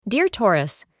Dear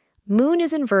Taurus, Moon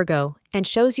is in Virgo and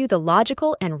shows you the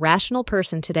logical and rational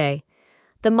person today.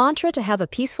 The mantra to have a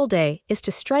peaceful day is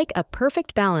to strike a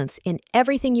perfect balance in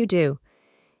everything you do.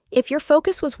 If your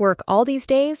focus was work all these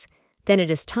days, then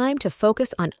it is time to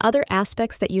focus on other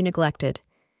aspects that you neglected.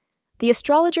 The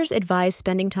astrologers advise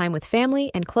spending time with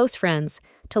family and close friends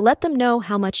to let them know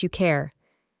how much you care.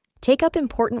 Take up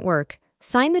important work,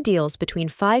 sign the deals between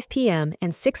 5 p.m.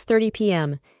 and 6:30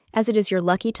 p.m. as it is your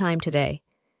lucky time today.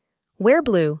 Wear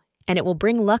blue, and it will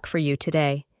bring luck for you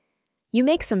today. You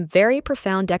make some very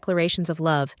profound declarations of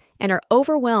love and are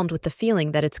overwhelmed with the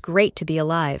feeling that it's great to be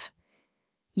alive.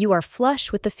 You are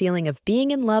flush with the feeling of being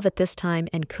in love at this time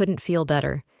and couldn't feel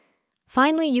better.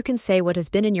 Finally, you can say what has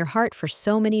been in your heart for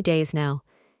so many days now.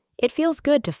 It feels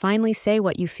good to finally say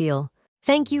what you feel.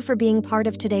 Thank you for being part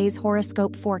of today's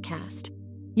horoscope forecast.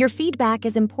 Your feedback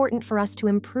is important for us to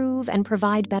improve and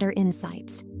provide better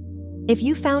insights. If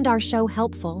you found our show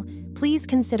helpful, please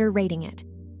consider rating it.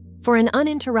 For an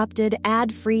uninterrupted,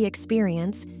 ad-free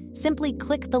experience, simply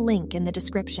click the link in the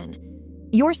description.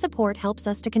 Your support helps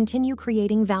us to continue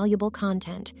creating valuable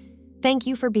content. Thank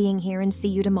you for being here and see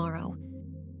you tomorrow.